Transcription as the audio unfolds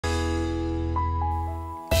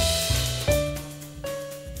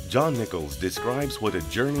John Nichols describes what a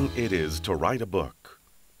journey it is to write a book.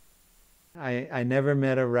 I never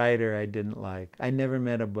met a writer I didn't like. I never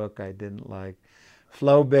met a book I didn't like.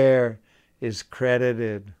 Flaubert is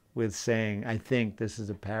credited with saying, I think this is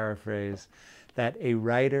a paraphrase, that a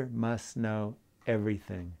writer must know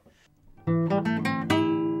everything.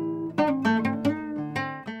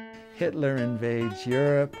 Hitler invades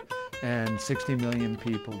Europe and 60 million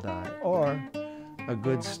people die. Or a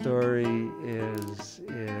good story is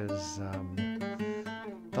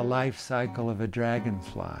the life cycle of a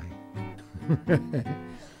dragonfly.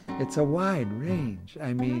 It's a wide range.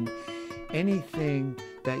 I mean, anything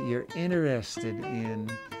that you're interested in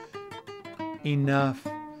enough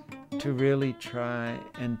to really try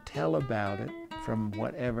and tell about it from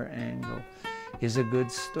whatever angle is a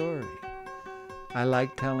good story. I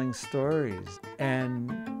like telling stories,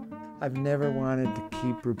 and I've never wanted to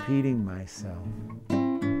keep repeating myself.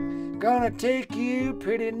 Gonna take you,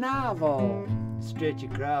 pretty novel, stretch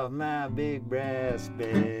across my big brass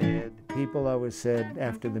bed. People always said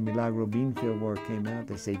after the Milagro Beanfield War came out,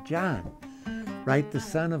 they say, John, write the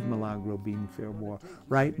son of Milagro Beanfield War.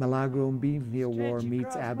 Write Milagro Beanfield War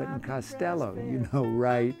meets Abbott and Costello. You know,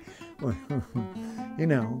 write, you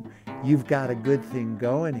know, you've got a good thing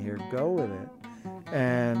going here, go with it.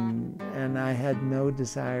 And I had no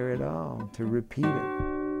desire at all to repeat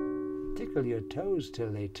it. Tickle your toes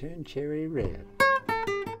till they turn cherry red.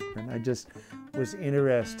 And I just was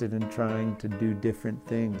interested in trying to do different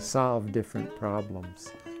things, solve different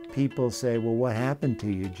problems. People say, well, what happened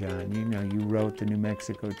to you, John? You know, you wrote the New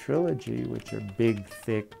Mexico trilogy, which are big,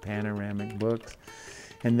 thick, panoramic books.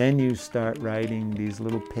 And then you start writing these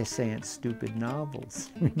little pissant, stupid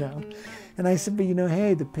novels, you know? And I said, but you know,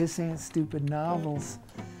 hey, the pissant, stupid novels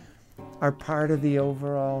are part of the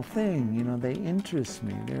overall thing. You know, they interest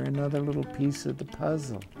me. They're another little piece of the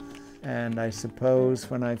puzzle. And I suppose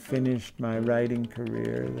when I finished my writing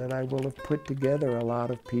career that I will have put together a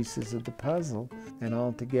lot of pieces of the puzzle. And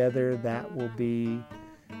altogether, that will be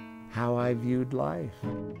how I viewed life.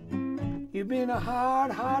 You've been a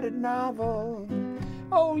hard-hearted novel.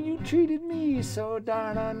 Oh, you treated me so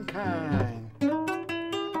darn unkind.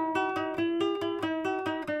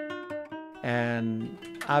 And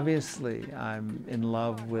obviously, I'm in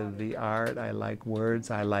love with the art. I like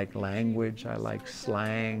words, I like language, I like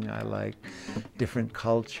slang, I like different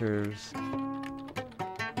cultures.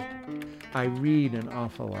 I read an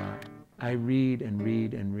awful lot. I read and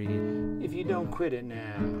read and read. If you don't quit it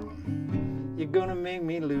now, you're gonna make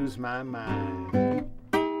me lose my mind.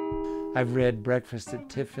 I've read Breakfast at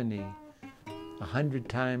Tiffany 100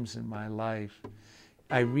 times in my life.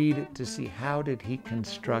 I read it to see how did he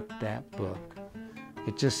construct that book.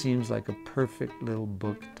 It just seems like a perfect little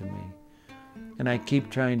book to me. And I keep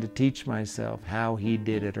trying to teach myself how he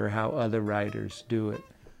did it or how other writers do it.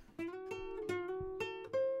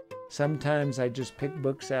 Sometimes I just pick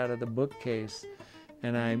books out of the bookcase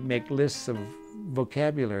and I make lists of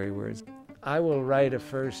vocabulary words. I will write a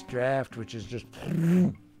first draft, which is just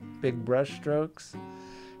big brush strokes,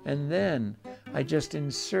 and then I just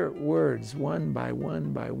insert words one by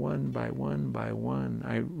one by one by one by one.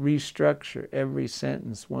 I restructure every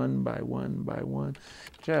sentence one by one by one,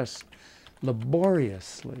 just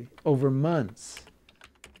laboriously over months.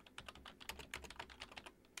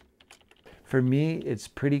 For me, it's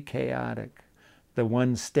pretty chaotic. The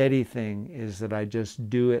one steady thing is that I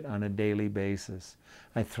just do it on a daily basis.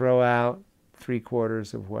 I throw out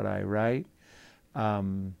 3/4 of what I write,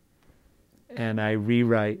 and I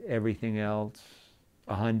rewrite everything else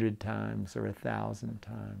 100 times or 1,000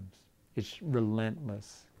 times. It's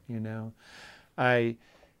relentless, you know. I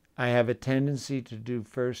have a tendency to do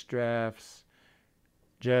first drafts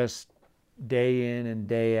just day in and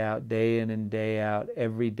day out, day in and day out,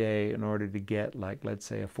 every day in order to get, like, let's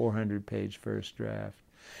say, a 400-page first draft.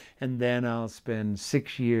 And then I'll spend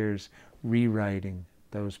 6 years rewriting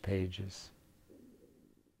those pages.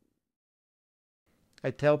 I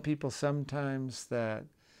tell people sometimes that,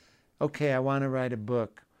 okay, I want to write a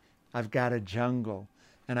book. I've got a jungle,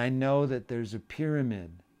 and I know that there's a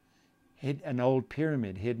pyramid, an old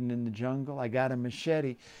pyramid hidden in the jungle. I got a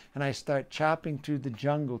machete, and I start chopping through the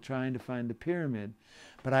jungle trying to find the pyramid,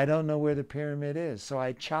 but I don't know where the pyramid is, so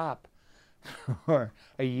I chop for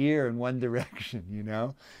a year in one direction, you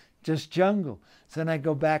know, just jungle. So then I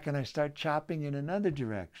go back and I start chopping in another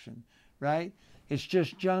direction, right? It's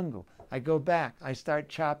just jungle. I go back, I start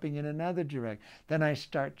chopping in another direction. Then I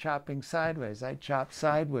start chopping sideways. I chop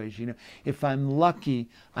sideways, you know. If I'm lucky,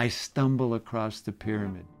 I stumble across the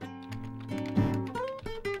pyramid.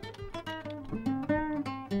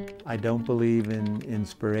 I don't believe in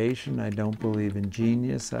inspiration. I don't believe in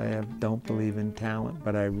genius. Don't believe in talent,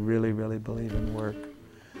 but I really, really believe in work.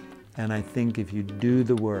 And I think if you do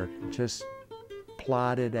the work, just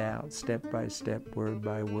plot it out step by step, word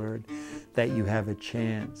by word, that you have a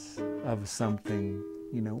chance of something,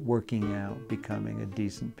 you know, working out, becoming a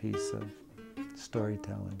decent piece of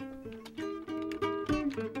storytelling.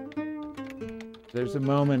 There's a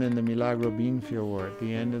moment in the Milagro Beanfield War, at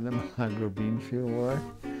the end of the Milagro Beanfield War.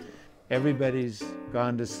 Everybody's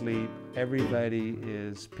gone to sleep, everybody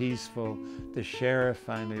is peaceful. The sheriff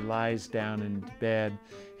finally lies down in bed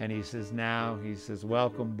and he says,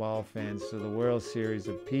 welcome ball fans to the World Series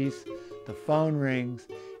of Peace. The phone rings,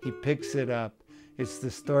 he picks it up. It's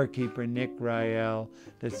the storekeeper, Nick Riel,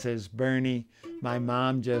 that says, Bernie, my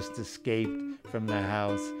mom just escaped from the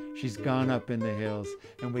house. She's gone up in the hills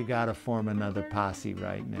and we gotta form another posse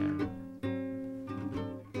right now.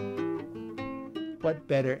 What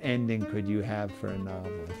better ending could you have for a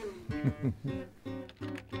novel?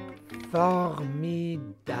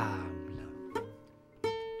 Formidable.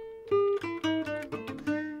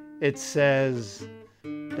 It says,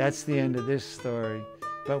 that's the end of this story,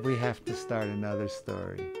 but we have to start another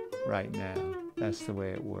story right now. That's the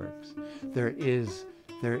way it works. There is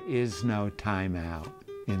no time out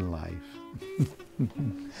in life.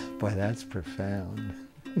 Boy, that's profound.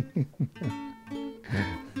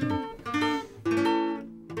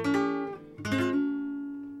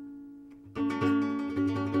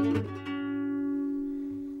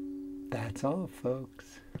 That's all,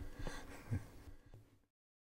 folks.